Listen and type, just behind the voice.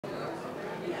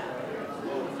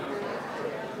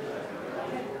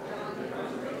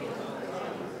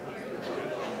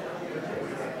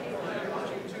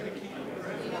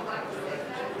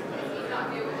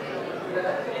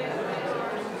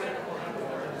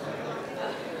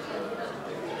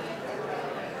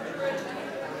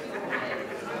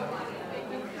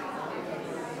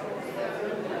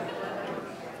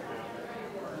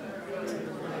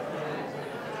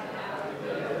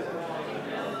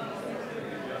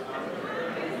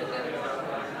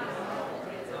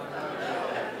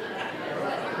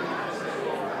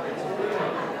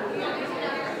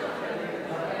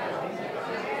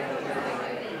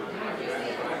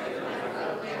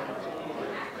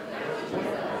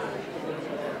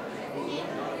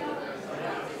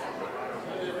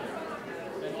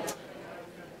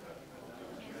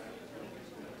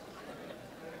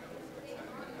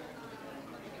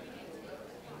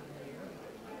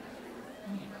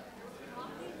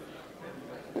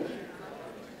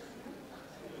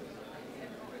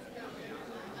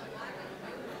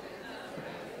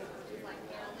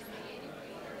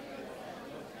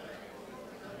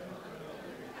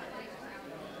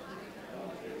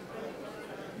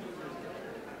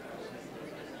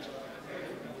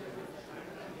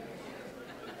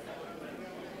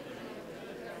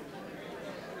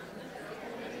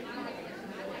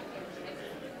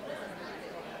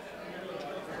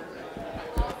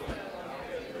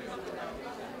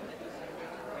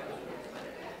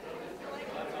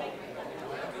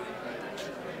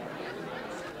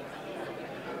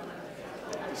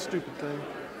stupid thing.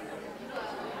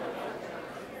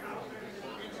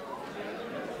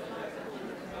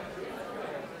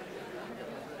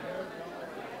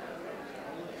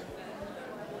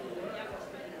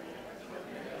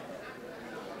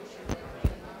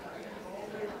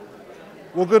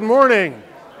 Well, good morning.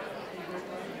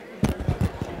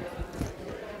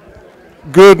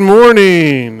 Good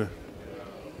morning.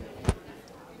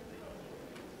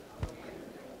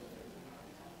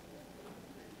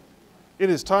 It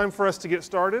is time for us to get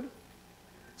started.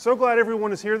 So glad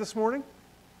everyone is here this morning.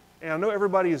 And I know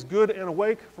everybody is good and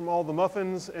awake from all the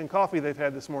muffins and coffee they've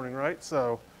had this morning, right?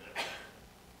 So,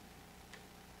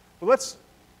 well, let's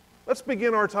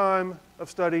begin our time of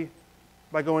study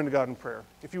by going to God in prayer.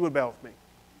 If you would bow with me.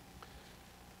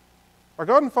 Our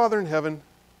God and Father in heaven,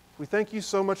 we thank you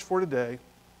so much for today,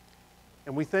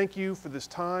 and we thank you for this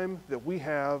time that we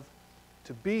have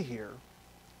to be here,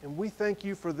 and we thank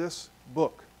you for this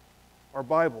book, our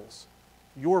Bibles,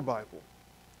 your Bible,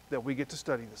 that we get to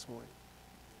study this morning.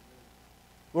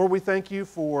 Lord, we thank you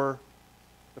for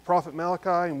the prophet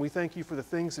Malachi, and we thank you for the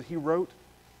things that he wrote.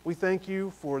 We thank you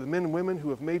for the men and women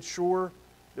who have made sure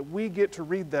that we get to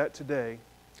read that today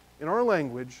in our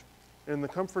language and in the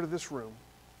comfort of this room.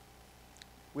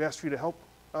 We ask you to help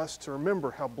us to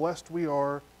remember how blessed we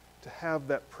are to have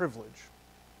that privilege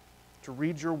to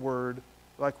read your word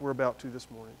like we're about to this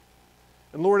morning.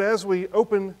 And Lord, as we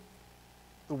open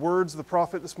the words of the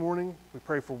prophet this morning, we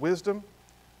pray for wisdom,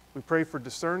 we pray for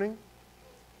discerning,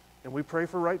 and we pray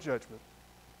for right judgment.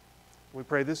 We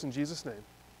pray this in Jesus' name.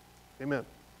 Amen.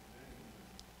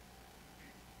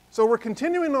 So we're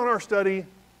continuing on our study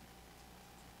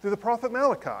through the prophet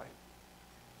Malachi.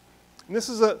 And this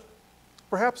is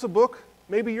perhaps a book,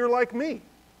 maybe you're like me.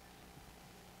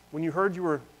 When you heard you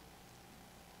were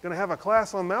going to have a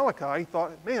class on Malachi, you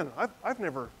thought, man, I've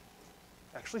never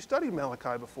actually studied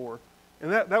Malachi before.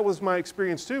 And that was my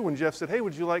experience too when Jeff said, hey,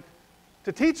 would you like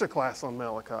to teach a class on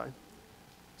Malachi?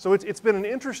 So it's been an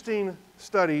interesting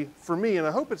study for me, and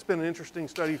I hope it's been an interesting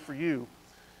study for you.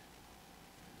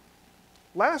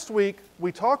 Last week,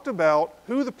 we talked about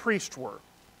who the priests were.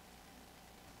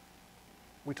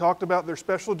 We talked about their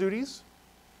special duties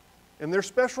and their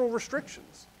special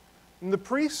restrictions. And the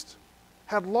priests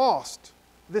had lost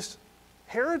this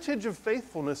heritage of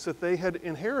faithfulness that they had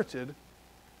inherited,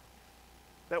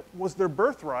 that was their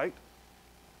birthright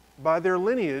by their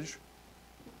lineage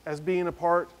as being a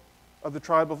part of the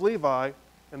tribe of Levi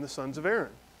and the sons of Aaron.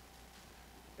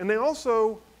 And they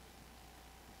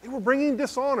were bringing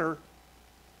dishonor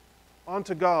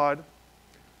onto God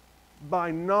by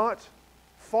not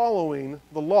following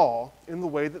the law in the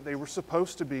way that they were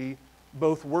supposed to be,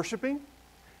 both worshiping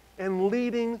and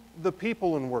leading the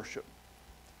people in worship.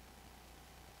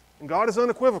 And God is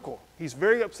unequivocal. He's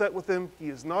very upset with them. He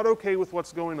is not okay with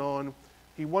what's going on.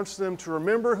 He wants them to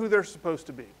remember who they're supposed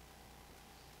to be.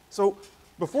 So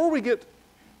before we get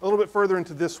a little bit further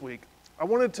into this week, I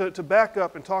wanted to back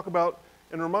up and talk about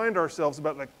and remind ourselves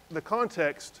about the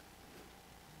context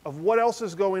of what else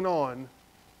is going on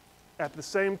at the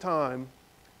same time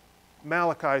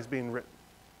Malachi is being written.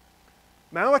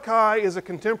 Malachi is a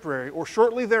contemporary, or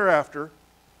shortly thereafter,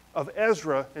 of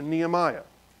Ezra and Nehemiah.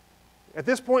 At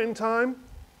this point in time,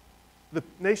 the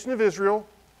nation of Israel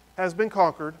has been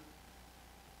conquered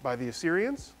by the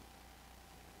Assyrians,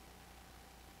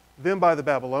 then by the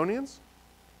Babylonians,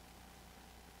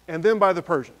 and then by the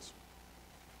Persians.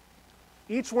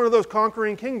 Each one of those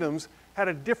conquering kingdoms had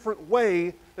a different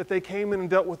way that they came in and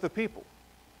dealt with the people.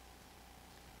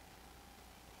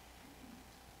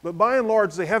 But by and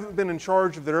large, they haven't been in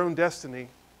charge of their own destiny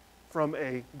from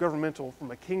a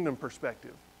kingdom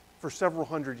perspective for several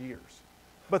hundred years.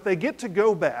 But they get to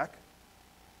go back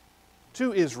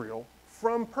to Israel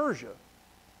from Persia.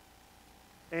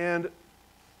 And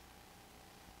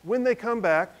when they come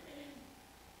back,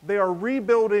 they are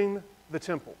rebuilding the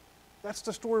temple. That's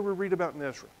the story we read about in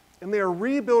Ezra. And they are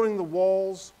rebuilding the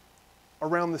walls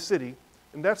around the city.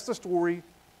 And that's the story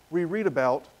we read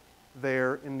about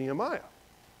there in Nehemiah.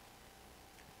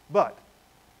 But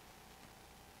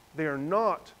they are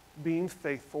not being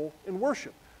faithful in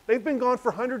worship. They've been gone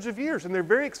for hundreds of years, and they're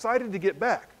very excited to get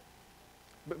back.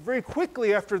 But very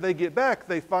quickly after they get back,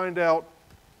 they find out,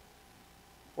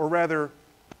 or rather,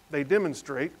 they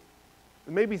demonstrate,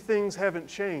 that maybe things haven't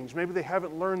changed. Maybe they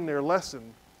haven't learned their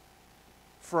lesson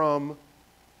from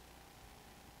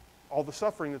all the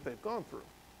suffering that they've gone through.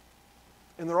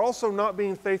 And they're also not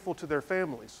being faithful to their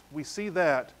families. We see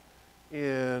that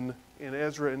in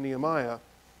Ezra and Nehemiah,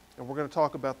 and we're going to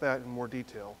talk about that in more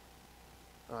detail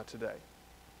today.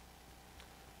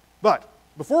 But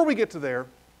before we get to there,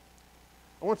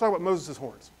 I want to talk about Moses'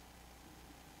 horns.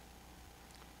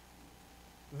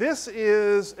 This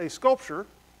is a sculpture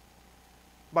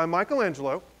by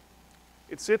Michelangelo.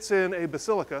 It sits in a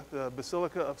basilica, the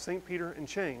Basilica of St. Peter in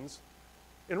Chains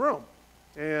in Rome.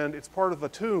 And it's part of a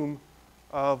tomb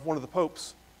of one of the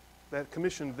popes that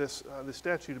commissioned this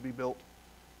statue to be built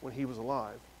when he was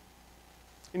alive.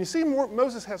 And you see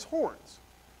Moses has horns.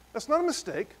 That's not a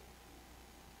mistake.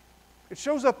 It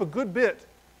shows up a good bit,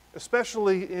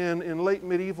 especially in late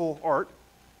medieval art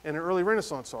and in early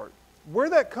Renaissance art. Where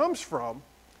that comes from,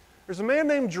 there's a man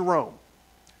named Jerome.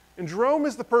 And Jerome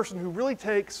is the person who really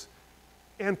takes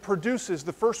and produces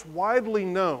the first widely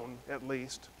known, at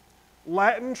least,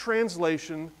 Latin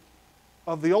translation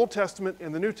of the Old Testament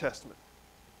and the New Testament.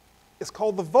 It's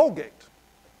called the Vulgate.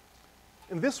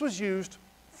 And this was used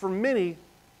for many,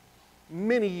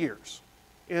 many years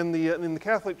in the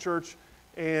Catholic Church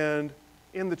and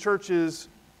in the churches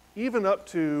even up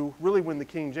to really when the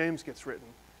King James gets written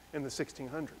in the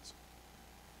 1600s.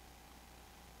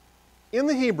 In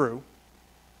the Hebrew,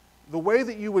 the way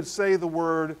that you would say the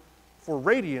word for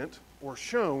radiant or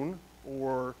shone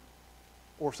or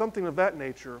something of that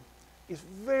nature is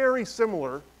very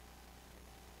similar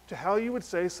to how you would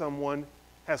say someone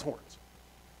has horns.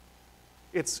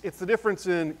 It's the difference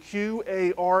in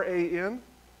Q-A-R-A-N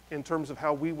in terms of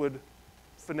how we would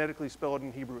phonetically spell it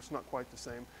in Hebrew. It's not quite the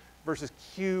same. Versus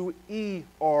Q-E-R-E-N.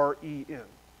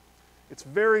 It's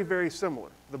very, very similar.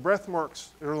 The breath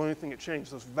marks are the only thing that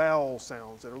changed, those vowel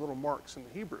sounds that are little marks in the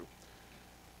Hebrew.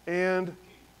 And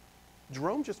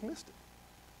Jerome just missed it.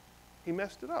 He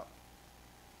messed it up.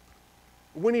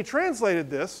 When he translated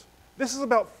this is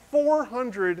about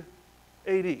 400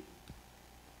 AD.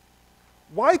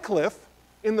 Wycliffe,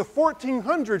 in the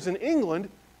 1400s in England,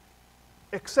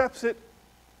 accepts it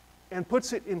and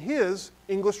puts it in his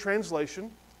English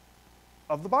translation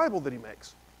of the Bible that he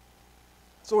makes.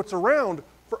 So it's around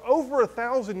for over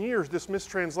 1,000 years, this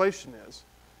mistranslation is.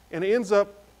 And it ends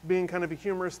up being kind of a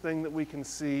humorous thing that we can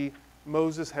see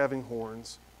Moses having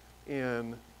horns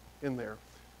in there.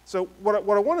 So what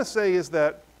I want to say is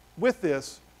that with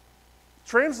this,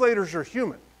 translators are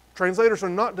human. Translators are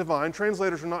not divine.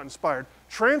 Translators are not inspired.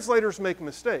 Translators make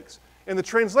mistakes. And the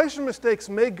translation mistakes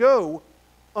may go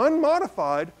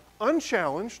unmodified,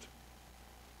 unchallenged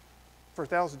for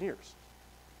 1,000 years.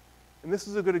 And this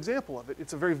is a good example of it.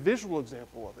 It's a very visual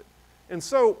example of it. And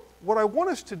so what I want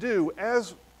us to do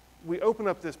as we open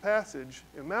up this passage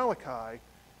in Malachi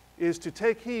is to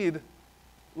take heed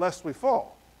lest we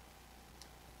fall.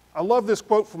 I love this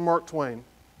quote from Mark Twain.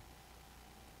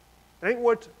 It ain't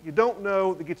what you don't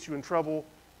know that gets you in trouble.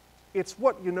 It's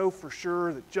what you know for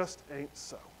sure that just ain't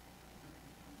so.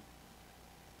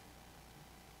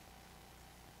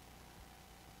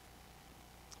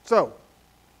 So,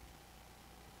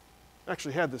 I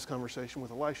actually had this conversation with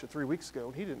Elisha 3 weeks ago,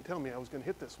 and he didn't tell me I was going to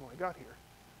hit this when I got here.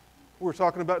 We were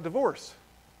talking about divorce.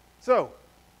 So,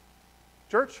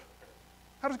 church,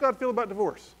 how does God feel about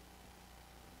divorce?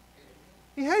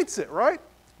 He hates it, right?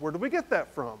 Where do we get that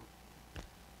from?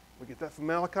 We get that from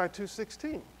Malachi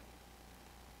 2:16.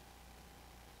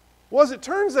 Well, as it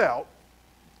turns out,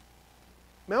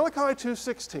 Malachi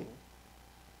 2:16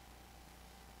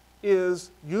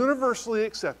 is universally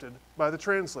accepted by the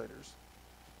translators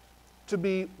to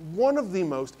be one of the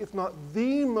most, if not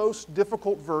the most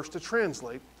difficult verse to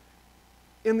translate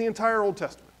in the entire Old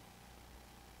Testament.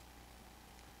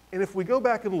 And if we go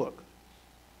back and look,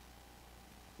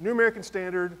 New American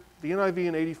Standard, the NIV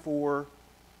in 84,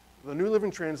 the New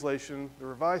Living Translation, the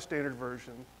Revised Standard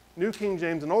Version, New King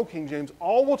James and Old King James,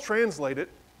 all will translate it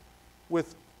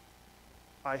with,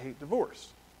 I hate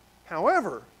divorce.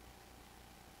 However,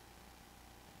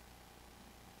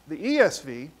 the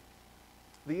ESV,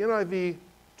 the NIV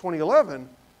 2011,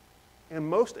 and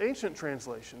most ancient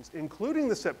translations, including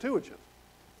the Septuagint,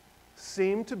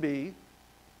 seem to be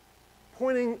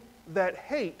pointing that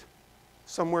hate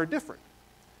somewhere different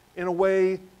in a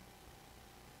way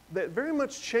that very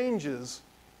much changes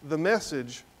the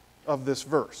message of this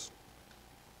verse.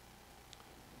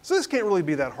 So this can't really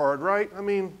be that hard, right? I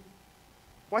mean,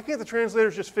 why can't the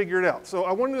translators just figure it out? So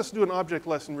I wanted us to do an object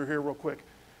lesson here real quick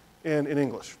in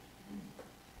English.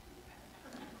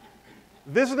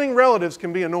 Visiting relatives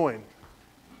can be annoying.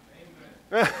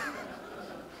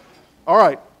 All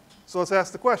right, so let's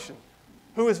ask the question.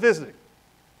 Who is visiting?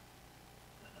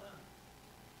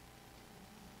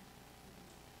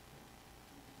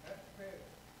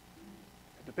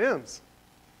 It depends.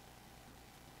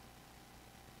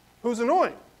 Who's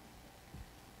annoying?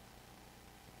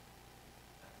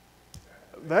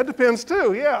 That depends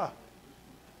too, yeah.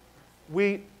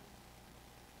 We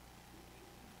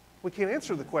can't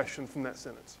answer the question from that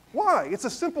sentence. Why? It's a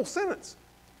simple sentence.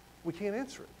 We can't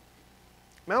answer it.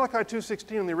 Malachi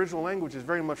 2:16 in the original language is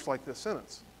very much like this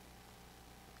sentence.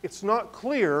 It's not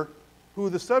clear who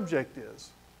the subject is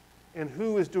and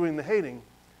who is doing the hating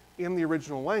in the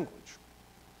original language.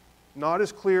 Not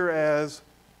as clear as,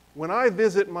 when I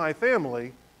visit my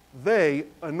family, they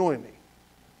annoy me.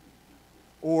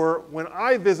 Or when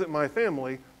I visit my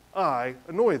family, I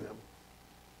annoy them.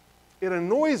 It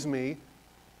annoys me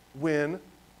when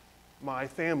my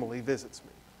family visits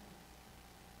me.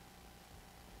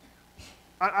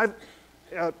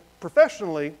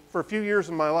 Professionally, for a few years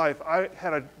in my life, I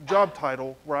had a job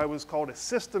title where I was called a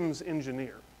systems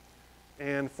engineer.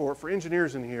 And for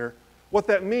engineers in here, what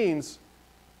that means,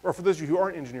 or for those of you who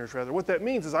aren't engineers rather, what that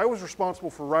means is I was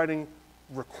responsible for writing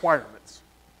requirements.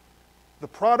 The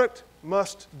product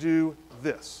must do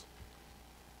this.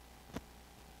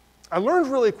 I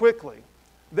learned really quickly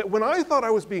that when I thought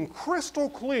I was being crystal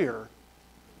clear,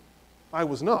 I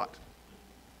was not.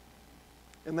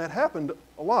 And that happened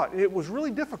a lot. It was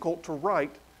really difficult to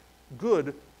write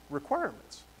good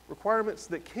requirements, requirements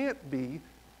that can't be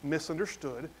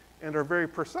misunderstood and are very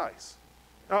precise.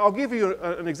 Now, I'll give you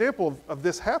an example of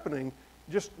this happening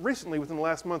just recently within the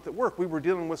last month at work. We were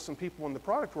dealing with some people in the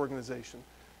product organization,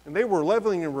 and they were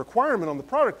leveling a requirement on the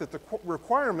product that the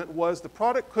requirement was the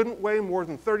product couldn't weigh more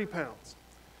than 30 pounds.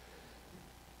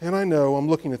 And I know, I'm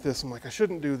looking at this, I'm like, I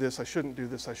shouldn't do this, I shouldn't do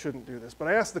this, I shouldn't do this. But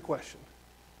I asked the question,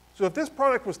 so if this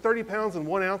product was 30 pounds and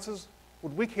 1 ounces,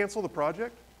 would we cancel the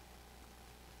project?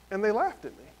 And they laughed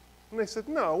at me. And they said,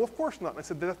 no, of course not. And I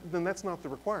said, then that's not the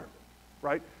requirement,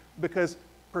 right? Because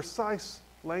precise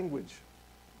language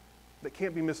that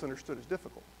can't be misunderstood is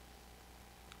difficult.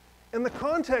 And the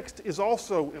context is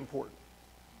also important.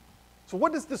 So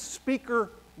what does the speaker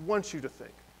want you to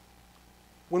think?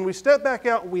 When we step back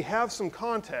out and we have some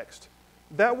context,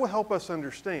 that will help us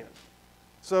understand.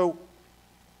 So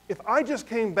if I just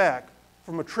came back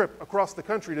from a trip across the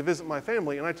country to visit my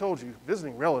family and I told you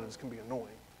visiting relatives can be annoying,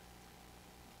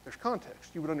 there's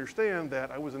context. You would understand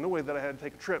that I was annoyed that I had to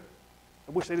take a trip.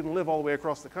 I wish they didn't live all the way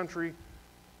across the country.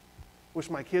 Wish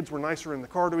my kids were nicer in the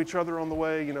car to each other on the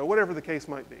way, whatever the case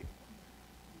might be.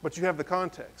 But you have the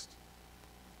context.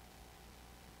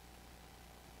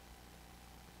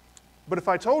 But if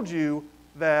I told you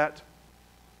that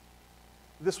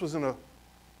this was in a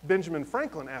Benjamin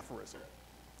Franklin aphorism,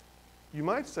 you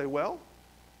might say, well,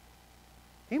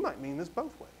 he might mean this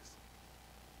both ways.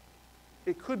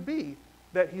 It could be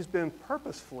that he's been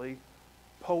purposefully,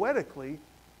 poetically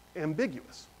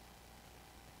ambiguous.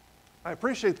 I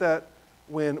appreciate that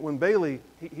when Bailey,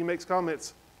 he makes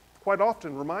comments quite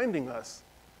often reminding us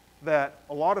that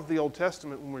a lot of the Old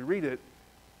Testament, when we read it,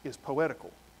 is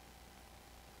poetical.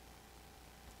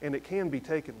 And it can be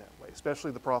taken that way,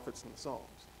 especially the prophets and the Psalms.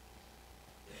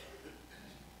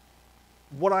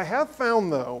 What I have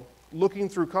found, though, looking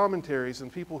through commentaries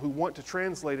and people who want to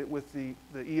translate it with the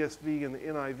ESV and the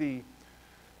NIV,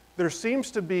 there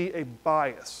seems to be a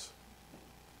bias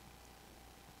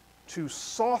to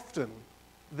soften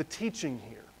the teaching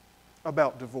here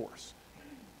about divorce.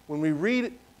 When we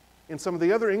read in some of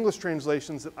the other English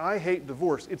translations that I hate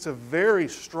divorce, it's a very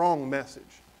strong message.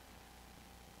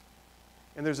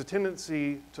 And there's a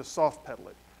tendency to soft pedal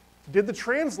it. Did the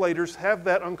translators have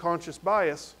that unconscious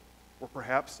bias, or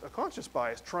perhaps a conscious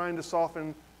bias, trying to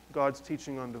soften God's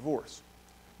teaching on divorce?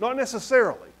 Not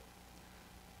necessarily.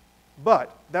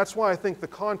 But that's why I think the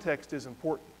context is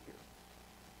important here.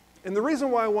 And the reason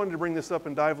why I wanted to bring this up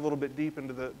and dive a little bit deep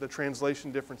into the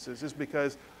translation differences is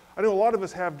because I know a lot of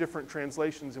us have different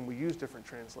translations and we use different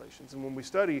translations. And when we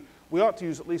study, we ought to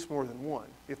use at least more than one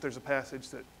if there's a passage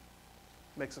that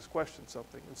makes us question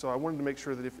something. And so I wanted to make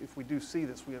sure that if we do see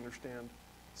this, we understand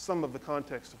some of the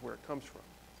context of where it comes from.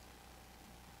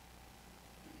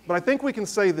 But I think we can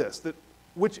say this, that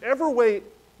whichever way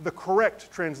the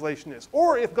correct translation is,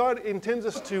 or if God intends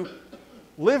us to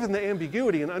live in the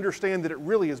ambiguity and understand that it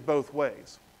really is both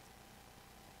ways,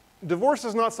 divorce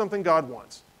is not something God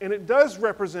wants, and it does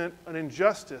represent an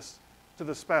injustice to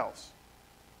the spouse.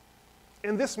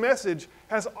 And this message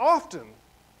has often,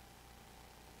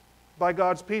 by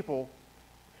God's people,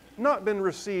 not been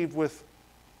received with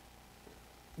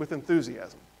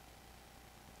enthusiasm.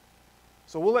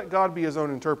 So we'll let God be his own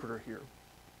interpreter here.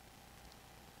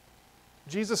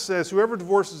 Jesus says, whoever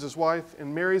divorces his wife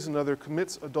and marries another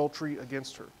commits adultery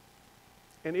against her.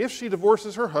 And if she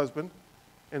divorces her husband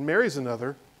and marries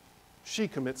another, she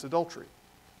commits adultery.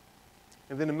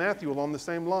 And then in Matthew, along the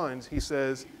same lines, he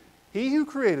says, he who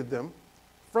created them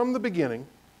from the beginning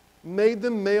made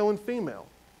them male and female,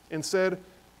 and said,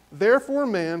 therefore a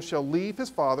man shall leave his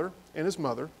father and his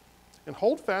mother and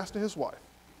hold fast to his wife,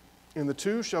 and the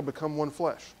two shall become one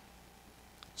flesh.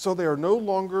 So they are no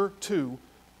longer two,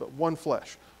 but one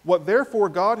flesh. What therefore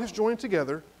God has joined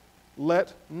together,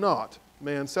 let not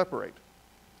man separate.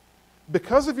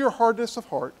 Because of your hardness of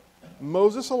heart,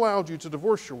 Moses allowed you to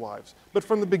divorce your wives, but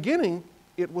from the beginning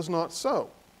it was not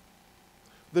so.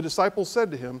 The disciples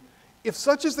said to him, if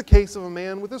such is the case of a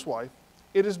man with his wife,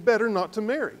 it is better not to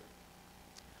marry.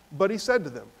 But he said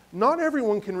to them, not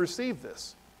everyone can receive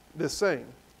this saying,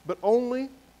 but only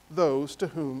those to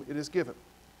whom it is given.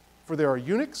 For there are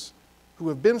eunuchs who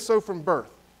have been so from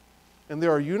birth, and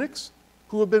there are eunuchs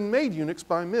who have been made eunuchs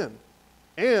by men,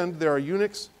 and there are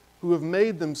eunuchs who have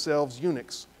made themselves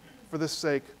eunuchs for the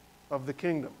sake of the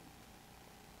kingdom.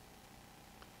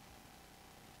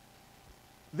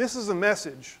 This is a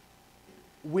message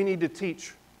we need to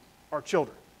teach our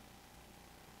children.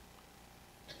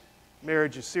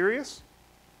 Marriage is serious.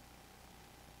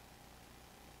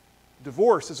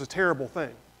 Divorce is a terrible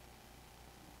thing,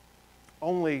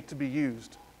 only to be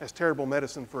used as terrible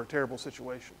medicine for a terrible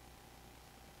situation.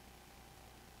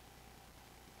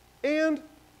 And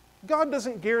God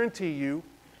doesn't guarantee you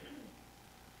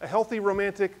a healthy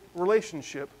romantic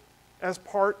relationship as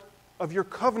part of your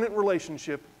covenant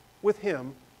relationship with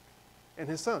Him and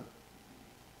His Son.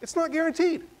 It's not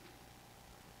guaranteed.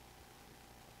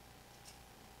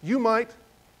 You might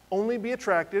only be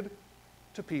attracted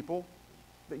to people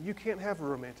that you can't have a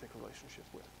romantic relationship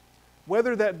with.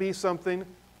 Whether that be something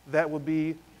that would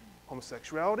be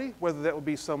homosexuality, whether that would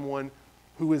be someone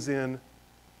who is in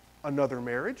another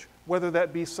marriage, whether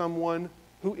that be someone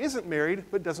who isn't married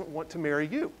but doesn't want to marry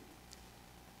you.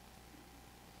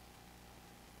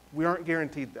 We aren't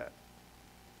guaranteed that.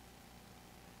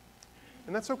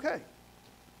 And that's okay.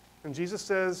 And Jesus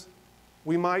says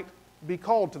we might be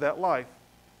called to that life,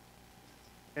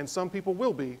 and some people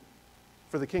will be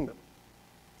for the kingdom,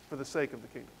 for the sake of the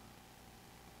kingdom.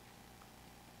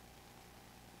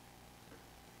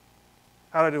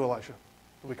 How did I do, Elisha?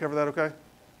 Did we cover that okay?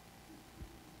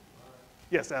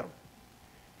 Yes, Adam.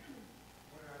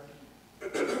 When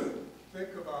I think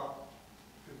about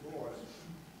divorce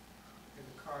in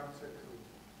the context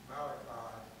of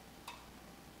Malachi,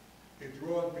 it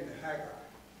draws me to Haggai.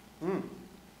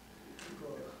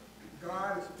 Because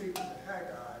God is speaking to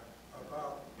Haggai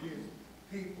about his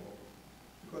people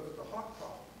because it's a heart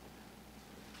problem.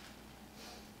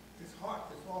 It's heart,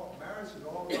 it's all, marriage is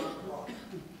all about the heart.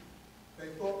 They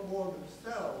thought more of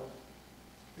themselves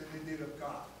than they did of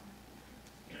God.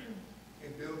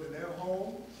 In building their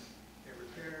home, and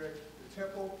repairing the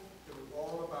temple, it was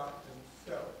all about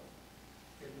themselves.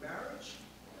 In marriage,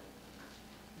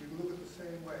 you look at the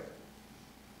same way.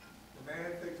 The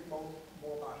man thinks more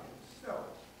about himself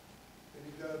than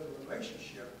he does the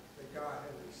relationship that God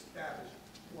has established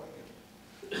for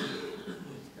him.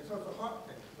 And so it's a heart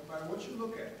thing. No matter what you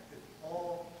look at, it's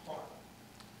all heart.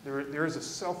 There is a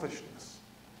selfishness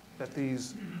that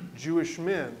these Jewish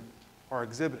men are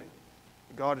exhibiting.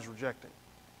 God is rejecting.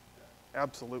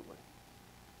 Absolutely.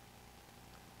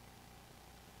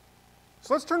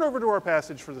 So let's turn over to our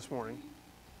passage for this morning.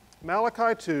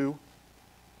 Malachi 2.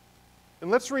 And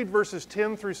let's read verses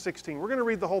 10 through 16. We're going to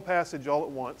read the whole passage all at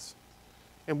once.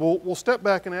 And we'll step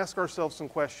back and ask ourselves some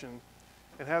questions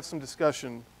and have some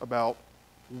discussion about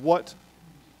what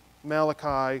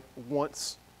Malachi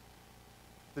wants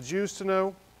the Jews to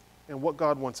know and what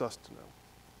God wants us to know.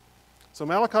 So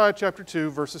Malachi chapter 2,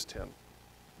 verses 10.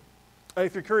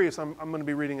 If you're curious, I'm going to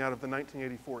be reading out of the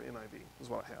 1984 NIV, is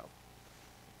what I have.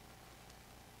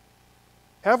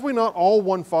 Have we not all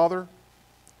one Father?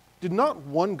 Did not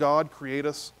one God create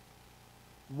us?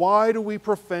 Why do we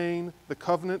profane the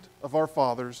covenant of our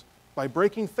fathers by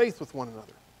breaking faith with one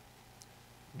another?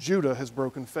 Judah has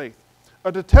broken faith.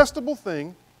 A detestable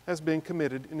thing has been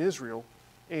committed in Israel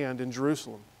and in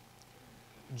Jerusalem.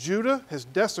 Judah has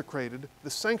desecrated the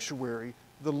sanctuary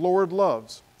the Lord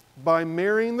loves by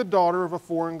marrying the daughter of a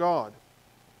foreign god.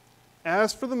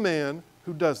 As for the man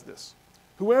who does this,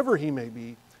 whoever he may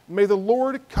be, may the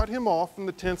Lord cut him off from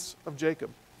the tents of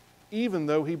Jacob, even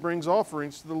though he brings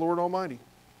offerings to the Lord Almighty.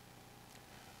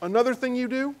 Another thing you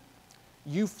do,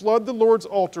 you flood the Lord's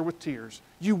altar with tears.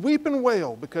 You weep and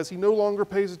wail because he no longer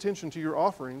pays attention to your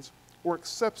offerings or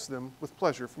accepts them with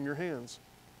pleasure from your hands.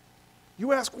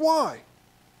 You ask why?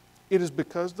 It is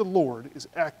because the Lord is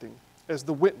acting as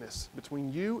the witness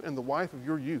between you and the wife of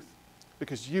your youth,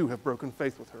 because you have broken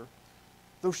faith with her,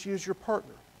 though she is your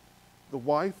partner, the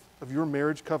wife of your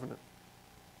marriage covenant.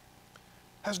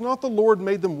 Has not the Lord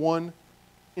made them one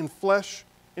in flesh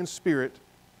and spirit?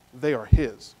 They are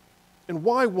his. And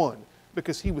why one?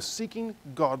 Because he was seeking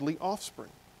godly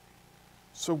offspring.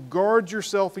 So guard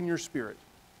yourself in your spirit,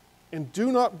 and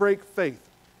do not break faith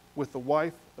with the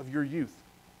wife of your youth.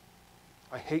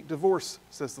 I hate divorce,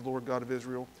 says the Lord God of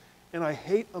Israel, and I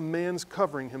hate a man's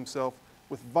covering himself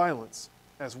with violence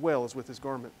as well as with his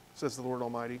garment, says the Lord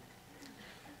Almighty.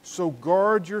 So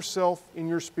guard yourself in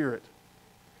your spirit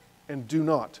and do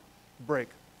not break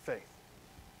faith.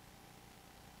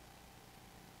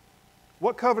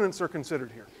 What covenants are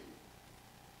considered here?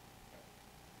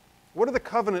 What are the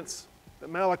covenants that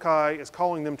Malachi is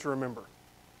calling them to remember?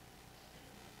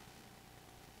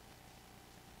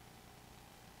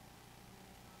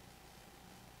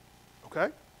 Okay?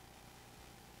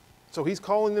 So he's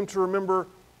calling them to remember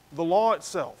the law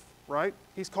itself, right?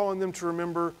 He's calling them to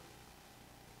remember,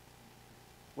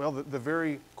 well, the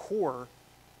very core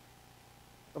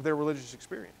of their religious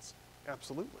experience.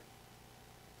 Absolutely.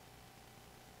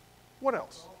 What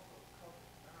else?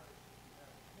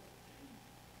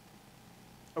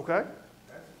 Okay.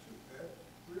 That's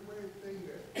a three-way thing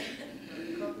there.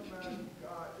 You come to marry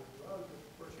God as well as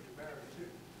the person you're married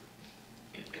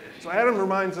to. So Adam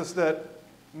reminds us that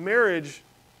marriage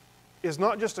is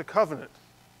not just a covenant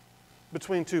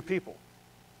between two people.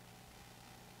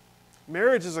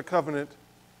 Marriage is a covenant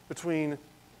between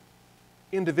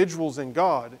individuals and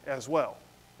God as well.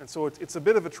 And so it's a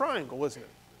bit of a triangle, isn't it?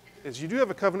 Is you do have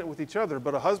a covenant with each other,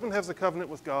 but a husband has a covenant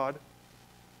with God,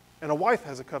 and a wife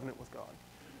has a covenant with God.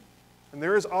 And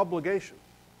there is obligation.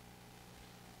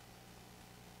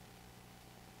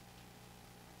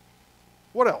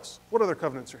 What else? What other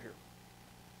covenants are here?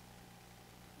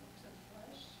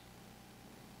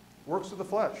 Works of the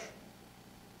flesh.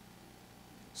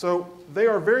 So they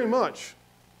are very much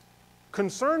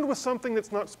concerned with something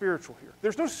that's not spiritual here.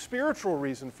 There's no spiritual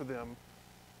reason for them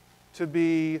to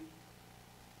be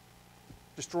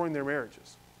destroying their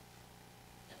marriages.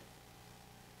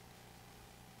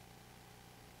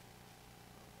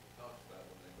 Talks about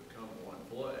when they become one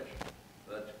flesh,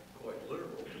 that's quite literal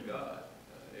to God,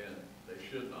 and they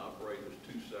shouldn't operate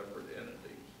as two separate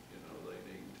entities. You know, they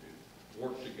need to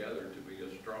work together to be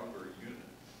a stronger unit.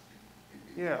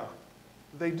 Yeah,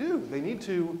 they do. They need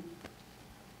to.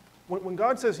 When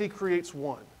God says He creates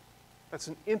one, that's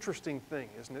an interesting thing,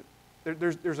 isn't it?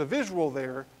 There's a visual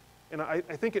there, and I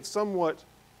think it somewhat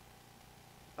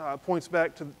points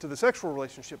back to the sexual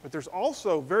relationship, but there's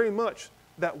also very much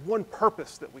that one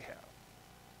purpose that we have.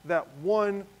 That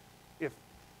one,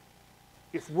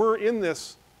 if we're in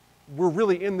this, we're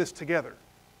really in this together.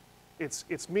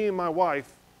 It's me and my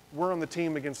wife, we're on the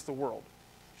team against the world.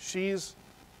 She's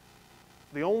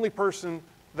the only person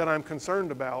that I'm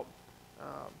concerned about.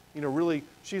 Really,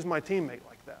 she's my teammate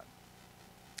like that.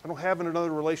 I don't have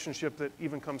another relationship that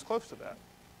even comes close to that.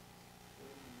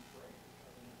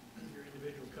 Your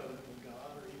individual covenant with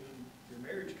God, or even your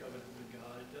marriage covenant with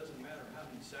God, it doesn't matter how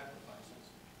many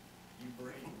sacrifices you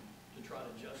bring to try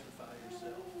to justify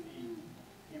yourself.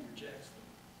 He rejects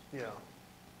them. Yeah.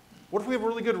 What if we have a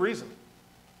really good reason?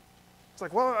 It's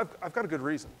like, well, I've got a good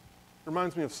reason.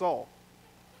 Reminds me of Saul.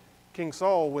 King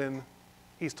Saul, when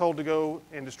he's told to go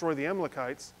and destroy the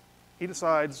Amalekites, he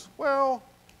decides, well,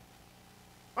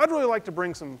 I'd really like to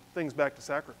bring some things back to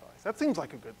sacrifice. That seems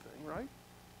like a good thing, right?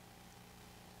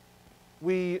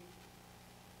 We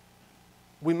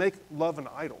make love an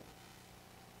idol.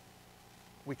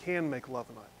 We can make love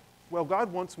an idol. Well,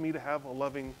 God wants me to have a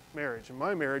loving marriage, and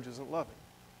my marriage isn't loving.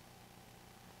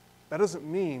 That doesn't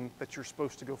mean that you're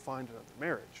supposed to go find another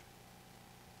marriage.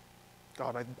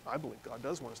 I believe God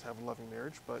does want us to have a loving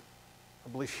marriage, but I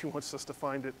believe He wants us to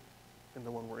find it in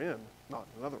the one we're in, not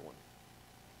in another one.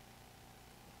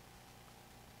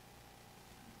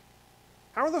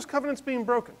 How are those covenants being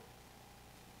broken?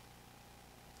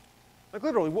 Like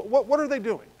literally, what are they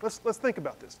doing? Let's think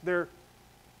about this. They're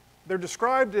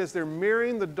described as they're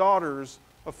marrying the daughters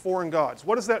of foreign gods.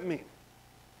 What does that mean?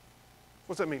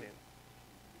 What's that mean, Andy?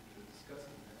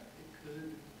 Discussing that,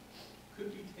 it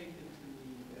could be taken to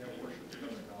mean they worship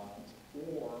other gods,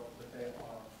 or that they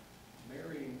are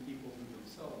marrying people who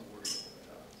themselves worship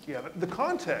other gods. Yeah, the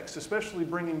context, especially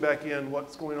bringing back in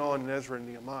what's going on in Ezra and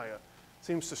Nehemiah,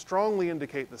 seems to strongly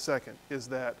indicate the second, is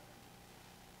that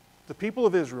the people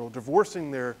of Israel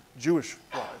divorcing their Jewish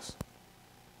wives.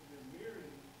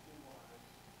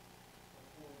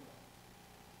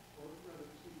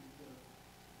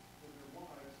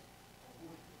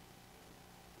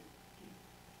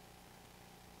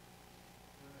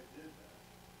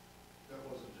 That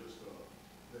wasn't just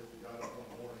they got up one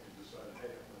morning and decided,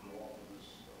 hey, I'm going to go off of this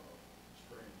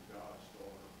strange God's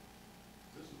daughter.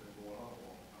 This has been going on a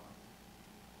long time.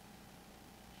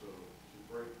 So to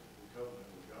break the covenant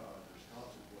with God, there's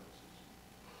consequences.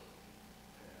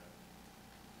 And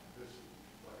this,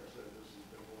 like I said, this has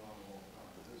been going on a long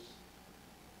time.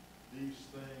 These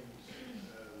things,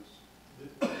 as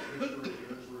the history of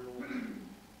Israel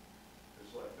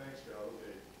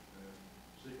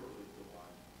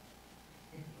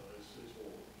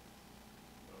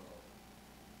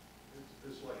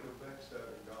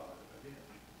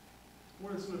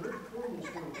When it's in a very formal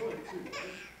sort of way, too, right?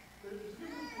 There's a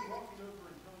difference between walking over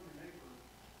and telling your neighbor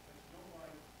that you don't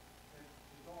like that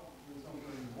his dog is doing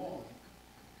something wrong,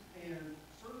 and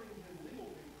serving him legal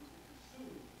papers if you're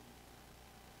suing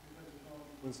because his dog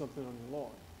is When something on your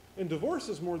lawn. And divorce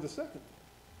is more the second.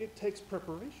 It takes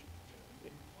preparation.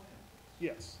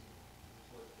 Yes.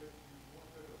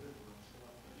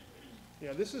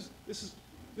 Yeah, this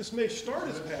may start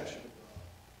as passion,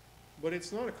 but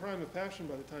it's not a crime of passion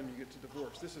by the time you get to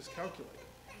divorce. This is calculated.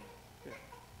 Yeah.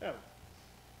 Adam.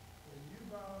 When you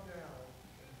bow down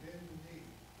and bend the knee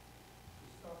to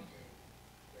something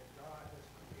that God has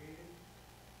created,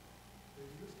 then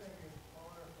you're taking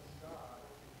honor from God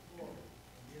and glory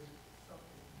and giving it to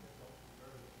something that don't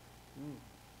deserve it. Mm.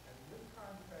 And in this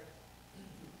context, to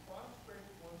prostrate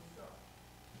oneself,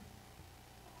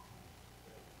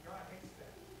 God hates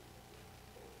that.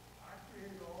 I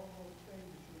created all those things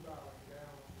that you're bowing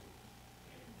down to.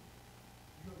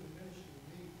 You're diminishing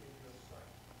me in your sight.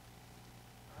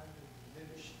 I've been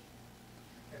diminished.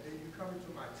 And then you come into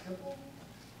my temple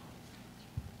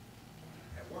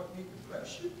and want me to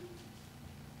bless you?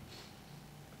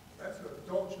 That's an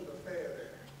adulterous affair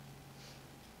there.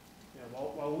 Yeah,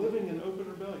 while living in open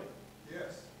rebellion.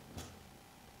 Yes.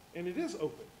 And it is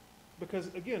open.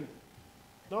 Because again,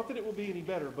 not that it will be any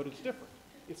better, but it's different.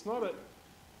 It's not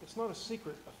a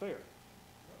secret affair.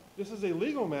 This is a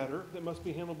legal matter that must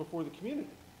be handled before the community.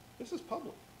 This is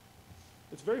public.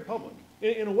 It's very public.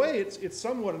 In a way, it's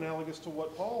somewhat analogous to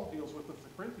what Paul deals with the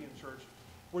Corinthian church,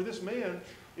 where this man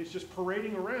is just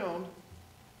parading around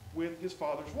with his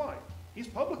father's wife. He's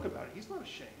public about it. He's not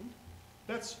ashamed.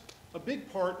 That's a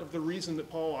big part of the reason that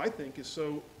Paul, I think, is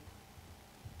so,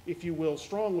 if you will,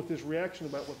 strong with his reaction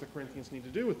about what the Corinthians need to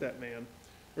do with that man.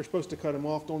 They're supposed to cut him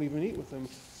off, don't even eat with him,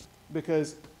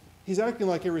 because he's acting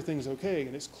like everything's okay,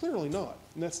 and it's clearly not.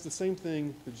 And that's the same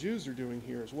thing the Jews are doing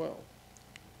here as well.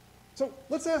 So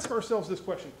let's ask ourselves this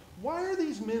question. Why are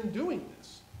these men doing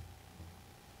this?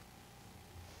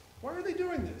 Why are they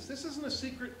doing this? This isn't a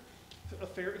secret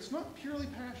affair. It's not purely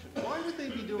passion. Why would they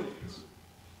be doing this?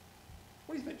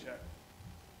 What do you think, Jack?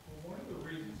 Well, one of the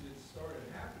reasons it started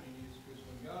happening is because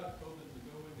when God told them to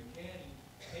go into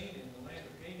Canaan, the land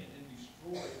of Canaan, and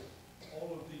destroy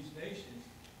all of these nations,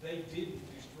 they didn't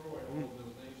destroy all of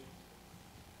those nations.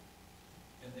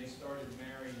 And they started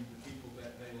marrying the people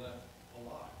that they left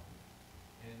alive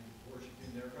and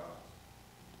worshiping their gods.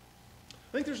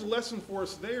 I think there's a lesson for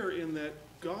us there in that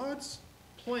God's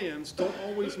plans don't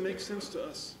always make sense to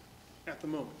us at the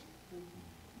moment.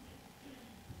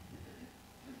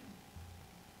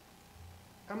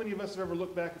 How many of us have ever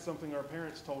looked back at something our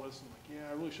parents told us and like, yeah,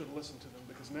 I really should have listened to them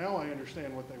because now I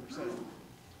understand what they were saying?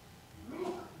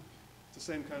 It's the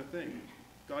same kind of thing.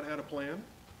 God had a plan,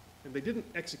 and they didn't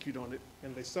execute on it,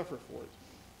 and they suffer for it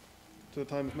to the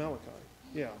time of Malachi.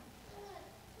 Yeah.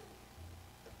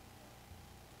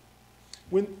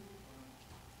 When That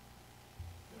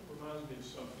reminds me of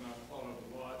something I've thought of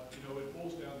a lot. You know, it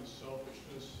boils down to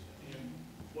selfishness, and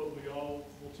what we all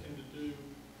will tend to do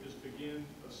is begin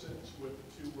a sentence with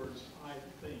the two words, I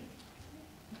think.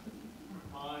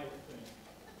 I think.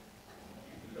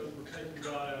 Because we're taking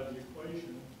God out of the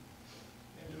equation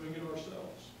and doing it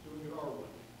ourselves, doing it our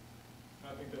way.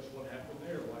 And I think that's what happened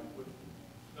there, like with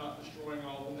not destroying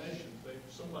all the nations.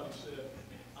 Somebody said,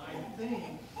 I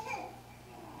think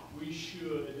we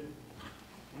should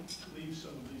leave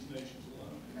some of these nations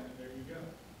alone. And there you go.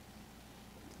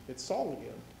 it's Saul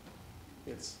again,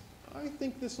 it's, I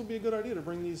think this will be a good idea to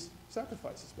bring these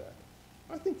sacrifices back.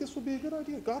 I think this will be a good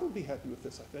idea. God would be happy with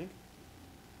this, I think.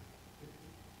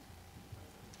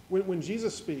 When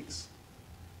Jesus speaks,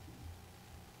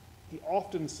 he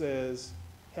often says,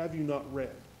 have you not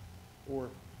read? Or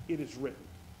it is written.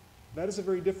 That is a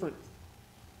very different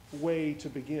way to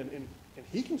begin. And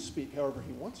he can speak however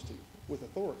he wants to, with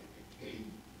authority.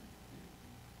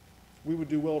 We would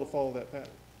do well to follow that pattern.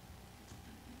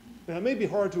 Now, it may be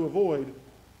hard to avoid,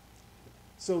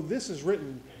 so this is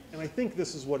written, and I think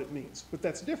this is what it means. But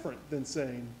that's different than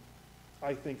saying,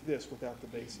 I think this, without the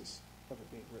basis of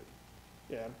it being written.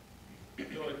 Yeah? I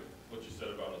feel like what you said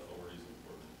about authority is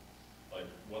important. Like,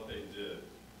 what they did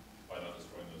by not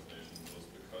destroying those nations was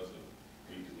because of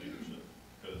weak leadership.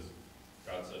 Because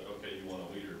God said, okay, you want a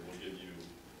leader, we'll give you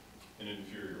an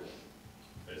inferior one,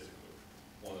 basically.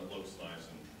 One that looks nice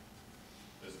and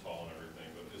is tall and everything,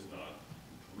 but is not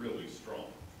really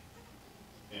strong.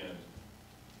 And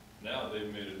now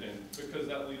they've made it, and because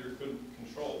that leader couldn't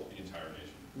control the entire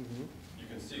nation, you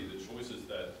can see the choices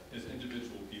that his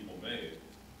individual people made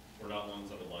were not ones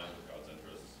that aligned with God's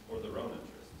interests or their own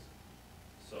interests.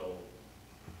 So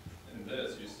in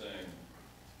this, he's saying,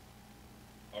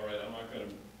 all right, I'm not going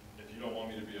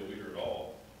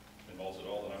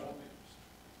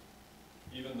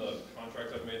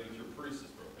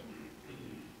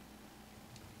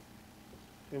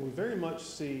And we very much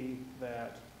see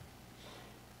that,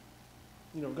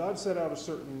 you know, God set out a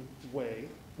certain way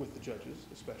with the judges,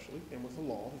 especially, and with the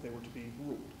law, that they were to be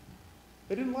ruled.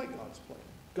 They didn't like God's plan.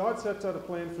 God sets out a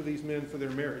plan for these men for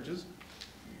their marriages,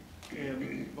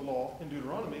 and the law in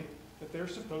Deuteronomy, that they're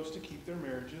supposed to keep their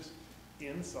marriages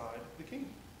inside the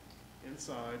kingdom,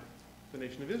 inside the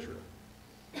nation of Israel.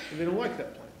 And they don't like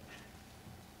that plan.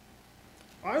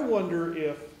 I wonder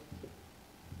if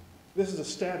this is a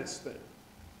status thing.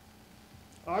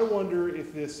 I wonder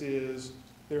if this is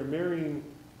they're marrying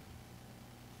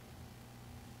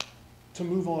to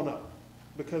move on up.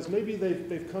 Because maybe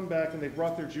they've come back and they've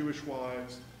brought their Jewish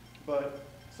wives, but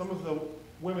some of the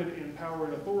women in power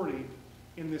and authority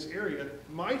in this area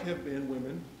might have been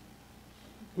women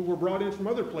who were brought in from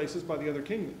other places by the other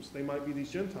kingdoms. They might be these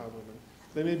Gentile women.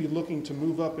 They may be looking to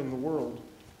move up in the world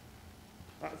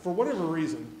for whatever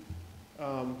reason.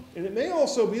 And it may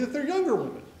also be that they're younger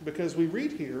women, because we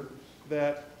read here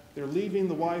that they're leaving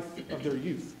the wife of their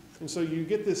youth. And so you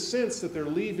get this sense that they're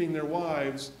leaving their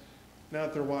wives now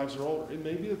that their wives are older. It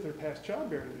may be that they're past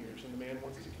childbearing years and the man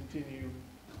wants to continue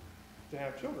to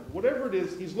have children. Whatever it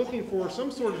is, he's looking for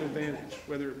some sort of advantage,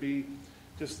 whether it be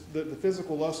just the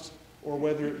physical lust or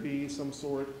whether it be some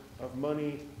sort of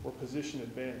money or position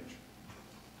advantage.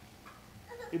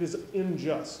 It is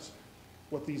unjust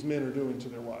what these men are doing to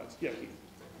their wives. Yeah, Keith.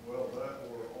 Well, that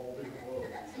or all the above.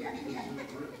 This is written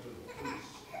to the priests.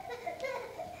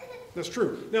 That's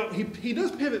true. Now, he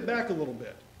does pivot back a little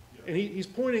bit. And he's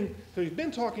pointing, so he's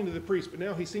been talking to the priest, but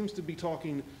now he seems to be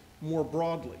talking more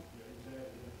broadly.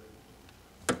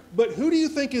 But who do you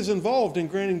think is involved in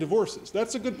granting divorces?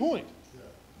 That's a good point. Yeah.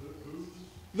 Who's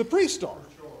The priests are. in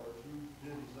charge? Who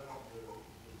divvies out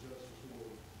the justice or,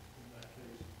 in that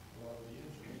case, a lot of the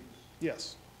injuries?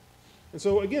 Yes. And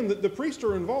so again, the priests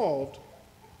are involved.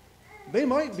 They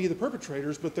might be the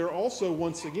perpetrators, but they're also,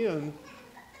 once again,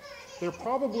 they're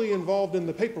probably involved in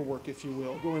the paperwork, if you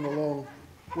will, going along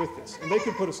with this. And they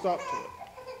could put a stop to it.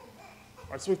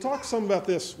 All right, so we've talked some about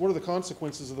this. What are the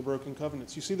consequences of the broken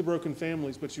covenants? You see the broken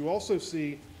families, but you also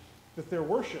see that their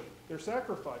worship, their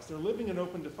sacrifice, they're living in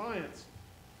open defiance.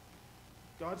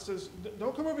 God says,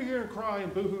 don't come over here and cry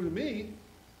and boo-hoo to me.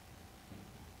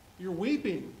 You're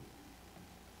weeping.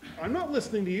 I'm not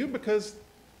listening to you because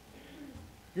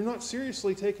you're not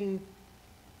seriously taking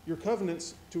your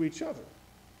covenants to each other.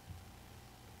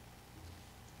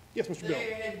 Yes, Mr. Bill.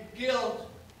 They had guilt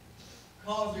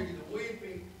causing the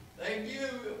weeping. They knew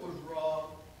it was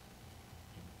wrong.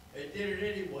 They did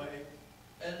it anyway.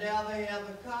 And now they have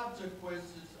the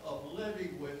consequences of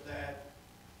living with that.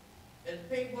 And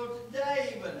people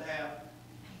today even have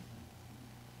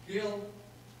guilt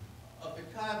of the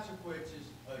consequences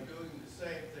of doing the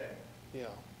same thing. Yeah.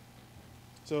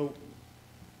 So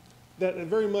that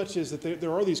very much is that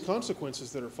there are these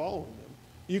consequences that are following them.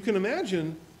 You can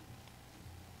imagine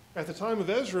at the time of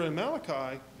Ezra and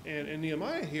Malachi and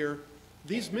Nehemiah here,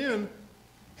 these men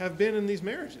have been in these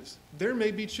marriages. There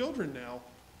may be children now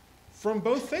from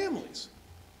both families.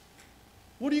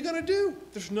 What are you going to do?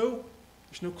 There's no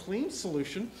clean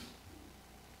solution.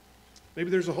 Maybe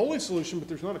there's a holy solution, but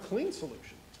there's not a clean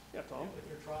solution. Yeah, Tom? If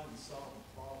you're trying to solve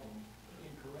the problem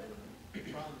incorrectly,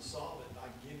 you're trying to solve it by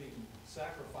giving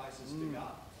sacrifices to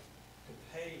God, to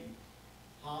pay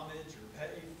homage or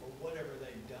pay for whatever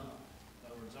they've done. In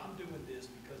other words, I'm doing this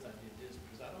because I did this,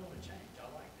 because I don't want to change. I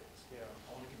like this. Yeah.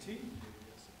 I want to continue to do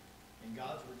this. And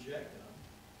God's rejecting them,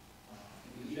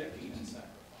 rejecting that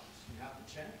sacrifice. You have to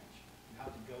change. You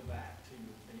have to go back to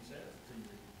your, he says, to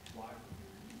your wife or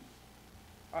your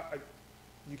youth.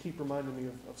 You keep reminding me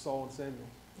of Saul and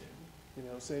Samuel. You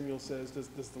know, Samuel says,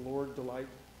 does the Lord delight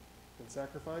in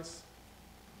sacrifice?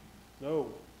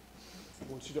 No. He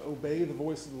wants you to obey the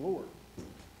voice of the Lord.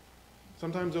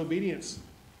 Sometimes obedience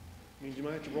means you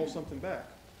might have to roll something back.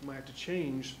 You might have to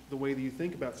change the way that you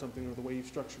think about something or the way you've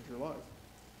structured your life.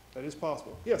 That is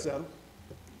possible. Yes, Adam?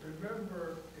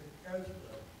 Remember in Ezra,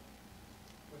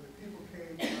 when the people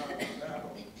came out of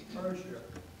battle, Persia,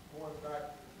 going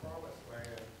back to the promised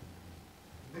land,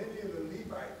 many of the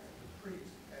Levites, the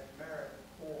priests, had married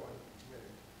foreign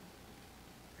women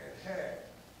and had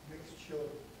mixed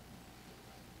children.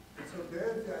 And so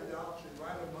there's the idolatry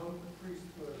right among the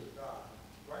priesthood of God,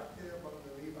 right there among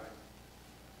the Levites.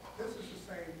 This is the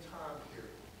same time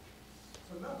period.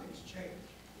 So nothing's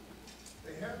changed.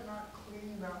 They have not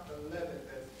cleaned out the leaven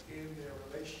that's in their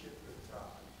relationship with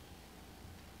God.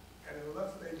 And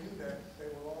unless they do that,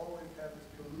 they will always have this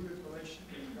polluted relationship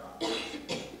with God.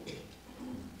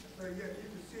 So yeah, you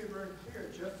can see it very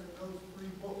clear just in those three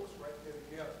books right there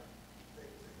together. They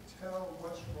tell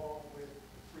what's wrong with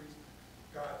the priest,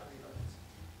 God, Levites.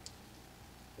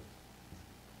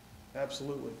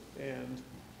 Absolutely. And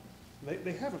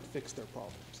they haven't fixed their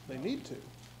problems. They need to.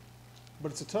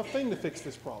 But it's a tough thing to fix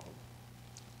this problem.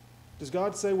 Does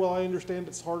God say, well, I understand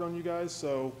it's hard on you guys,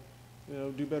 so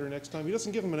do better next time? He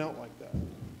doesn't give them an out like that.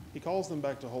 He calls them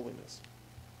back to holiness.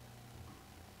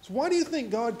 So why do you think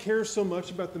God cares so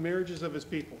much about the marriages of his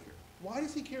people here? Why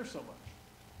does he care so much?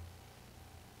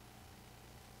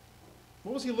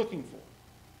 What was he looking for?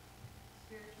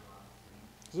 Spiritual offspring.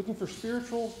 He's looking for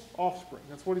spiritual offspring.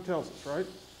 That's what he tells us, right?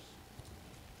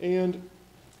 And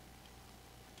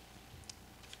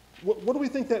what do we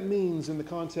think that means in the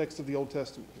context of the Old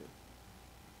Testament here?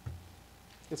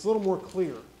 It's a little more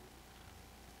clear.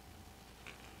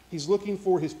 He's looking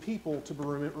for his people to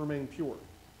remain pure.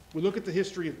 We look at the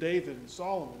history of David and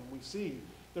Solomon, and we see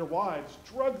their wives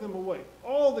drug them away.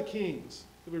 All the kings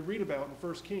that we read about in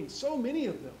 1 Kings, so many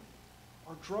of them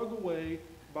are drug away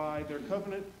by their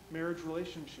covenant marriage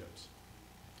relationships.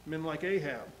 Men like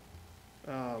Ahab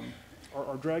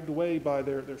are dragged away by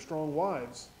their strong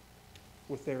wives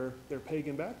with their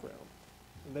pagan background.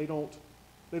 And they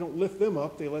don't lift them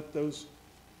up, they let those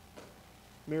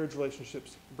marriage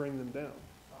relationships bring them down.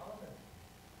 Solomon,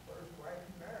 first wife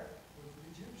he married was an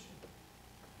Egyptian.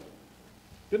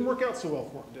 Didn't work out so well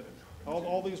for him, did it?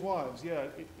 All these wives, yeah,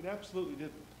 it absolutely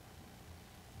didn't.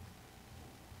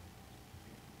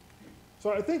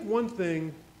 So I think one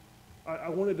thing I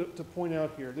wanted to point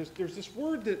out here, there's this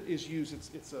word that is used,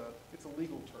 it's a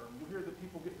legal term. You hear that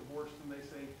people get divorced and they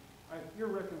say, I have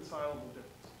irreconcilable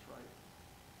differences, right?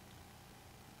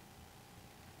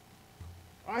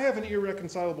 I have an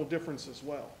irreconcilable difference as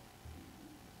well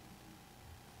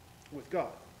with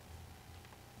God.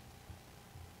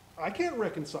 I can't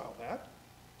reconcile that.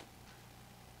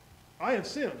 I have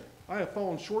sinned. I have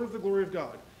fallen short of the glory of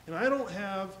God. And I don't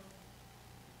have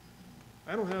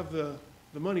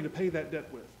the money to pay that debt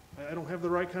with. I don't have the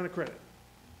right kind of credit.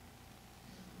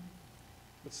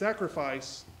 But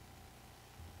sacrifice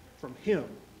from him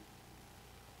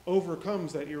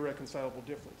overcomes that irreconcilable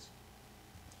difference.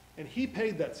 And he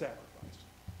paid that sacrifice.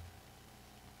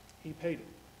 He paid it.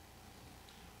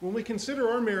 When we consider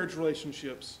our marriage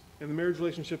relationships and the marriage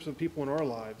relationships of people in our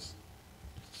lives,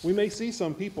 we may see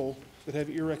some people that have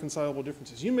irreconcilable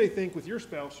differences. You may think with your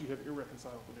spouse you have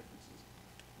irreconcilable differences.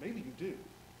 Maybe you do.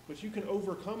 But you can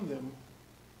overcome them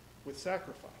with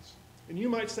sacrifice. And you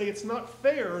might say it's not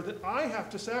fair that I have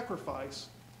to sacrifice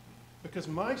because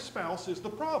my spouse is the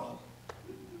problem.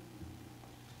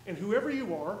 And whoever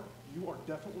you are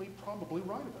definitely probably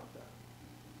right about that.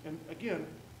 And again,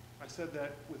 I said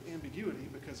that with ambiguity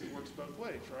because it works both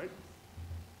ways, right?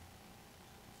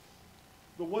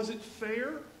 But was it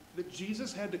fair that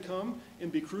Jesus had to come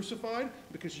and be crucified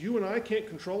because you and I can't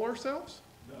control ourselves?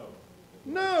 No.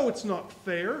 No, it's not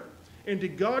fair. And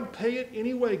did God pay it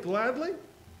anyway gladly?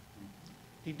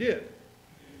 He did.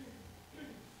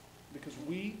 Because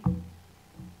we,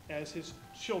 as his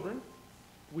children,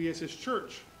 we as his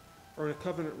church, are in a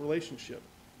covenant relationship.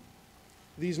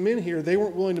 These men here, they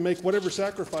weren't willing to make whatever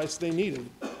sacrifice they needed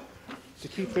to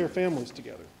keep their families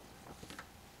together.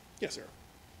 Yes, Sarah.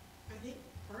 I think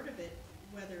part of it,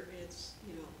 whether it's,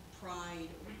 pride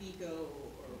or ego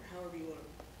or however you want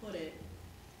to put it,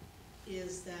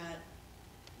 is that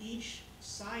each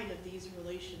side of these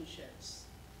relationships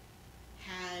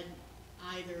had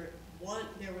either one,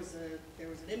 there was an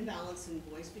imbalance in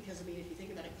voice because, if you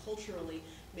think about it culturally,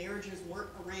 marriages weren't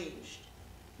arranged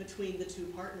between the two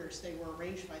partners. They were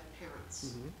arranged by the parents.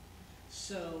 Mm-hmm.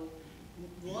 So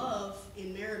love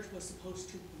in marriage was supposed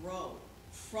to grow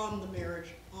from the marriage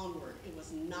onward. It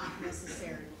was not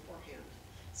necessary beforehand.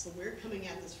 So we're coming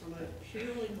at this from a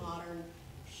purely modern,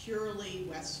 purely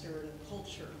Western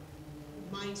culture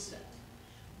mindset.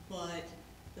 But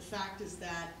the fact is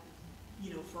that,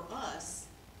 for us,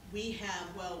 we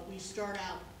start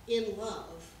out in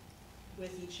love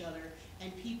with each other,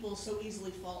 and people so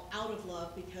easily fall out of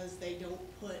love because they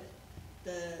don't put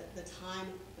the time,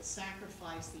 the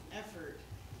sacrifice, the effort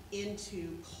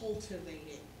into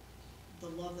cultivating the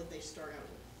love that they start out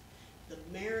with.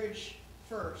 The marriage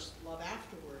first, love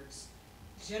afterwards,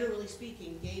 generally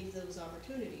speaking, gave those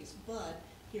opportunities, but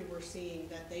here we're seeing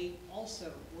that they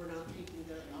also were not taking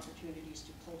the opportunities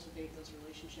to cultivate those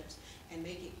relationships and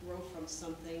make it grow from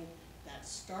something that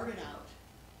started out,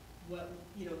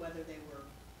 whether they were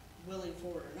willing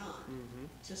for it or not, mm-hmm.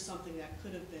 to something that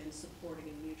could have been supporting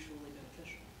and mutually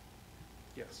beneficial.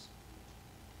 Yes.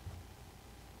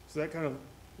 So that kind of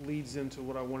leads into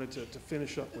what I wanted to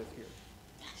finish up with here.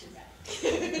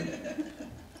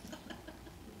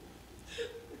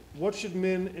 What should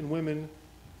men and women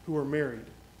who are married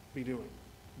be doing,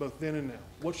 both then and now?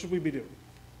 What should we be doing?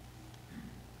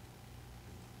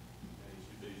 They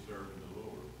should be serving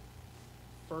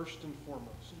first and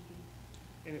foremost.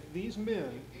 And if these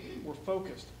men were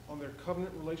focused on their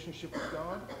covenant relationship with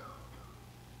God,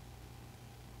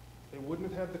 they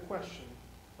wouldn't have had the question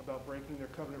about breaking their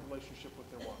covenant relationship with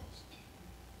their wives.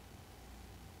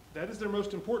 That is their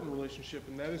most important relationship,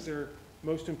 and that is their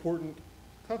most important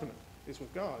covenant, is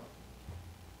with God.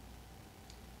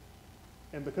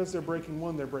 And because they're breaking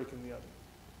one, they're breaking the other.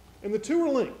 And the two are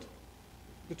linked.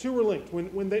 The two are linked.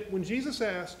 When Jesus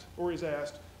asked, or is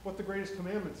asked, what the greatest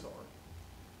commandments are,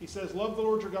 he says, love the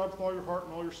Lord your God with all your heart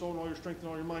and all your soul and all your strength and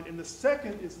all your mind. And the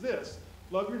second is this,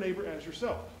 love your neighbor as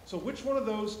yourself. So which one of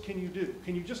those can you do?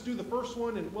 Can you just do the first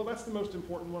one and, well, that's the most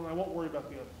important one, I won't worry about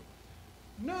the other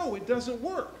one? No, it doesn't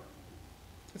work.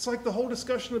 It's like the whole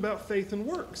discussion about faith and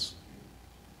works.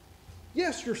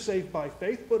 Yes, you're saved by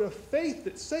faith, but a faith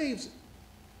that saves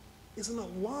is an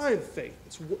alive faith.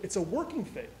 It's a working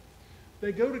faith.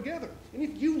 They go together. And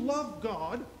if you love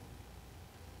God,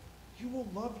 you will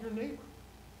love your neighbor.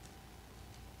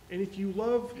 And if you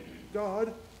love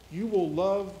God, you will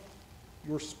love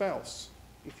your spouse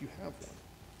if you have one.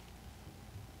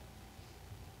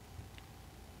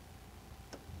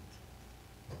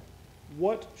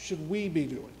 What should we be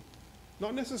doing?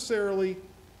 Not necessarily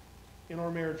in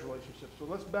our marriage relationship. So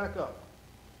let's back up.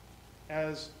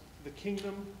 As the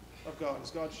kingdom of God,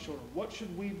 as God's children, what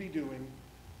should we be doing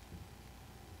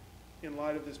in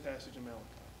light of this passage in Malachi?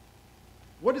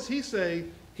 What does he say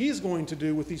he's going to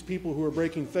do with these people who are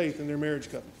breaking faith in their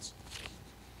marriage covenants?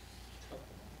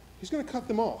 He's going to cut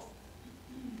them off.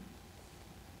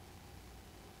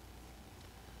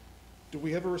 Do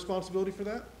we have a responsibility for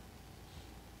that?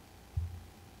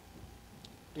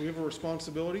 Do we have a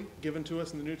responsibility given to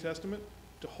us in the New Testament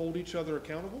to hold each other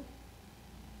accountable?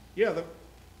 Yeah, the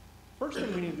first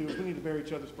thing we need to do is we need to bear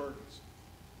each other's burdens.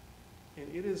 And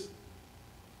it is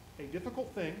a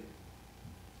difficult thing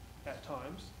at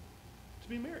times to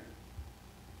be married.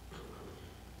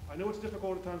 I know it's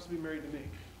difficult at times to be married to me.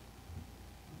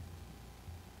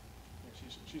 Yeah,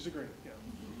 she's agreeing, yeah.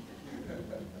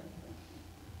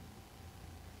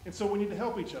 And so we need to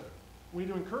help each other. We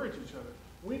need to encourage each other.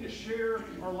 We need to share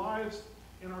our lives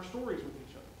and our stories with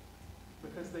each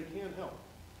other because they can help.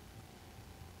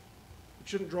 We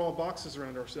shouldn't draw boxes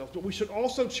around ourselves, but we should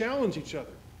also challenge each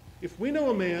other. If we know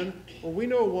a man or we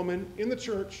know a woman in the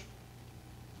church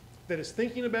that is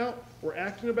thinking about or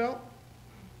acting about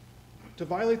to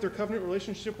violate their covenant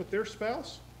relationship with their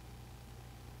spouse,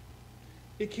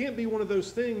 it can't be one of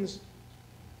those things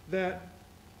that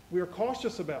we are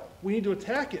cautious about. We need to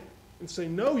attack it and say,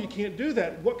 no, you can't do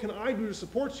that. What can I do to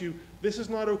support you? This is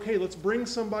not okay. Let's bring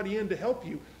somebody in to help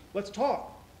you. Let's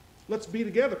talk. Let's be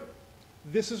together.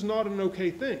 This is not an okay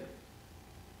thing.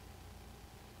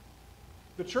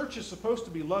 The church is supposed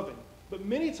to be loving, but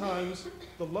many times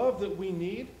the love that we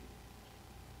need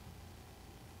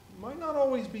might not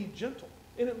always be gentle,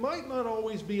 and it might not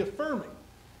always be affirming,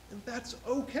 and that's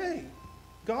okay.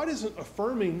 God isn't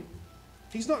affirming.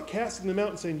 He's not casting them out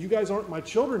and saying, you guys aren't my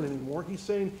children anymore. He's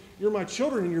saying, you're my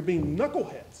children and you're being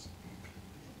knuckleheads.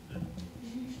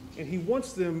 And he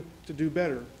wants them to do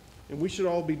better, and we should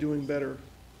all be doing better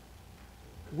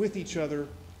with each other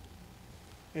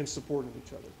and supporting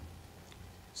each other.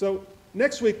 So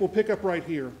next week we'll pick up right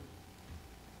here.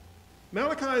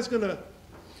 Malachi is going to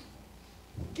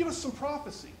give us some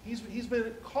prophecy. He's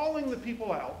been calling the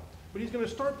people out, but he's going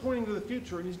to start pointing to the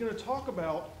future, and he's going to talk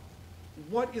about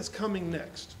what is coming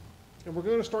next. And we're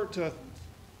going to start to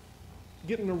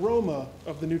get an aroma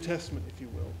of the New Testament, if you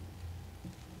will.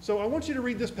 So I want you to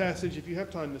read this passage if you have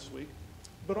time this week,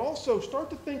 but also start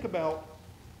to think about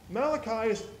Malachi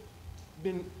has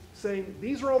been saying,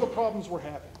 these are all the problems we're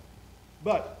having,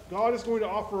 but God is going to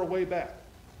offer a way back.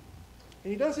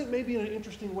 And he does it maybe in an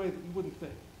interesting way that you wouldn't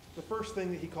think. The first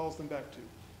thing that he calls them back to.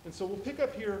 And so we'll pick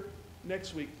up here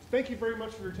next week. Thank you very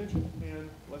much for your attention, and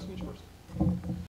bless each person.